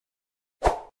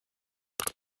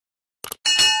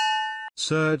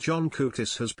Sir John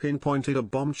Curtice has pinpointed a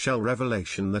bombshell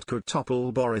revelation that could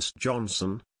topple Boris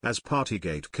Johnson, as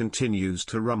Partygate continues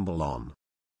to rumble on.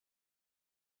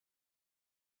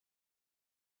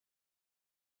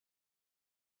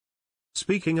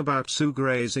 Speaking about Sue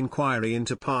Gray's inquiry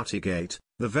into Partygate,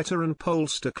 the veteran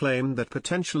pollster claimed that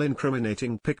potential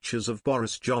incriminating pictures of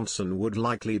Boris Johnson would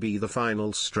likely be the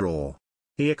final straw.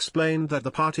 He explained that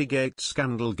the Partygate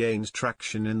scandal gained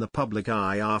traction in the public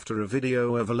eye after a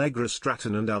video of Allegra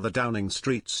Stratton and other Downing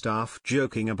Street staff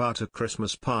joking about a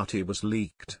Christmas party was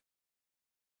leaked.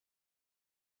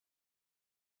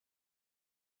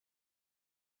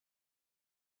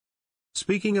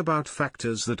 Speaking about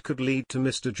factors that could lead to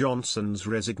Mr. Johnson's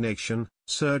resignation,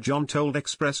 Sir John told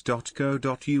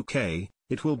Express.co.uk,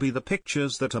 "It will be the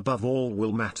pictures that above all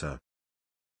will matter."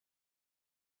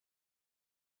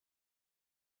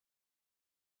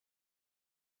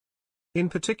 In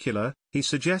particular, he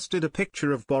suggested a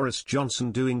picture of Boris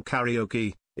Johnson doing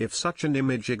karaoke, if such an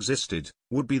image existed,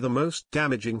 would be the most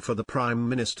damaging for the Prime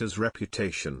Minister's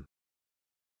reputation.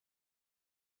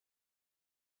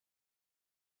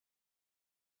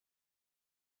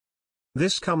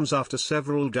 This comes after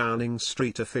several Downing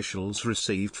Street officials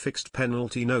received fixed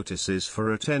penalty notices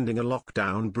for attending a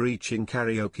lockdown-breaching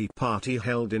karaoke party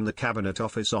held in the Cabinet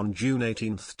Office on June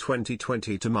 18,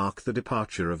 2020 to mark the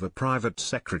departure of a private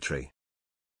secretary.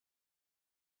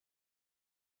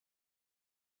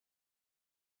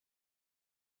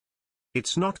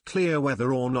 It's not clear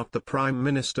whether or not the Prime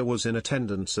Minister was in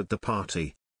attendance at the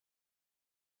party.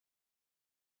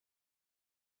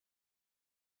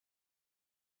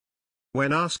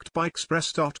 When asked by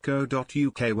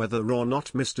Express.co.uk whether or not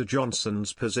Mr.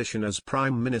 Johnson's position as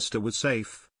Prime Minister was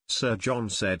safe, Sir John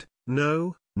said,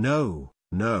 "No, no,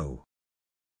 no."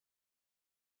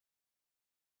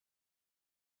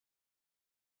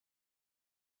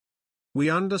 We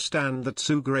understand that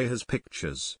Sue Gray has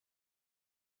pictures.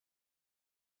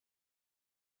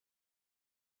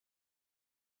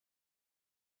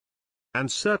 And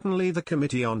certainly the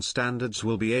Committee on Standards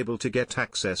will be able to get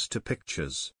access to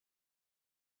pictures.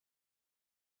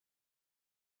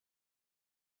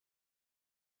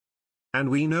 And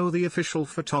we know the official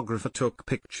photographer took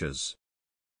pictures.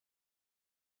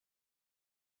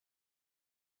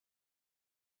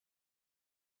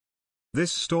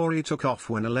 This story took off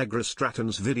when Allegra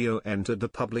Stratton's video entered the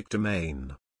public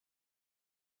domain.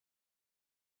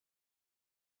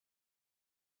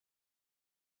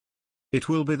 It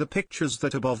will be the pictures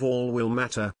that above all will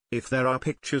matter, if there are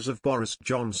pictures of Boris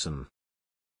Johnson.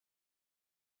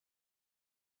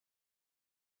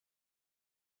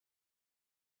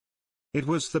 It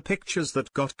was the pictures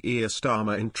that got Keir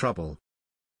Starmer in trouble.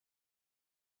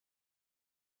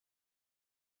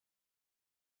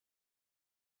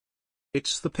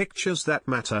 It's the pictures that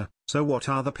matter, so what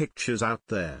are the pictures out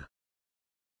there?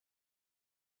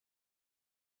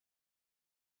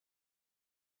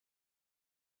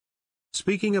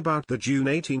 Speaking about the June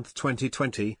 18,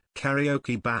 2020,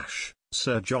 karaoke bash,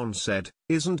 Sir John said,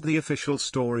 "Isn't the official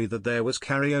story that there was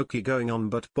karaoke going on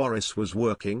but Boris was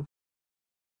working?"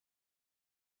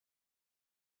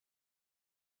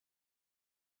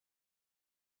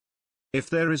 If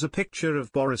there is a picture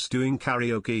of Boris doing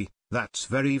karaoke, that's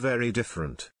very, very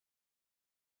different.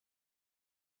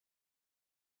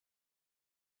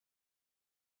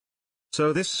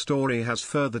 So this story has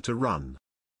further to run.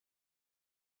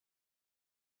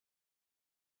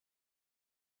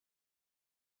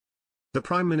 The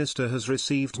Prime Minister has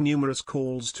received numerous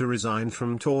calls to resign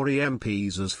from Tory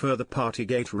MPs as further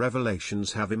Partygate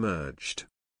revelations have emerged.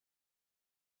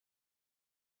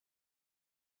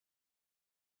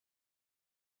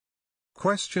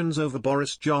 Questions over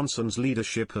Boris Johnson's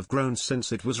leadership have grown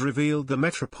since it was revealed the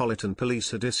Metropolitan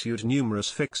Police had issued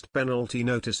numerous fixed penalty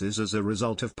notices as a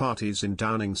result of parties in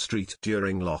Downing Street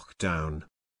during lockdown.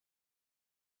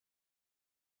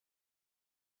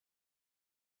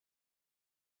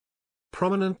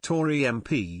 Prominent Tory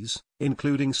MPs,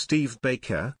 including Steve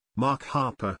Baker, Mark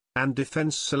Harper, and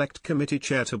Defence Select Committee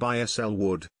Chair Tobias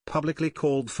Ellwood, publicly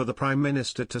called for the Prime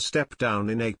Minister to step down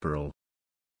in April.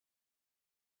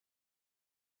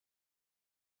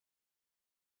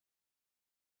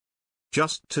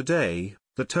 Just today,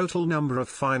 the total number of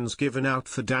fines given out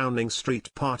for Downing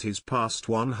Street parties passed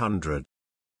 100.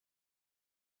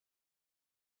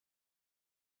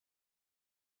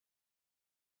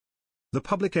 The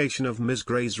publication of Ms.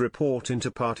 Gray's report into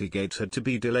Partygate had to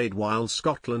be delayed while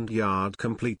Scotland Yard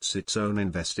completes its own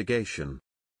investigation.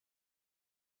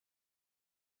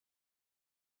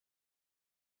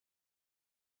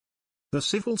 The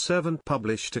civil servant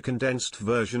published a condensed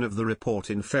version of the report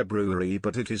in February,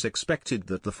 but it is expected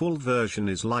that the full version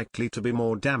is likely to be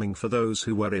more damning for those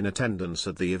who were in attendance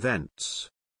at the events.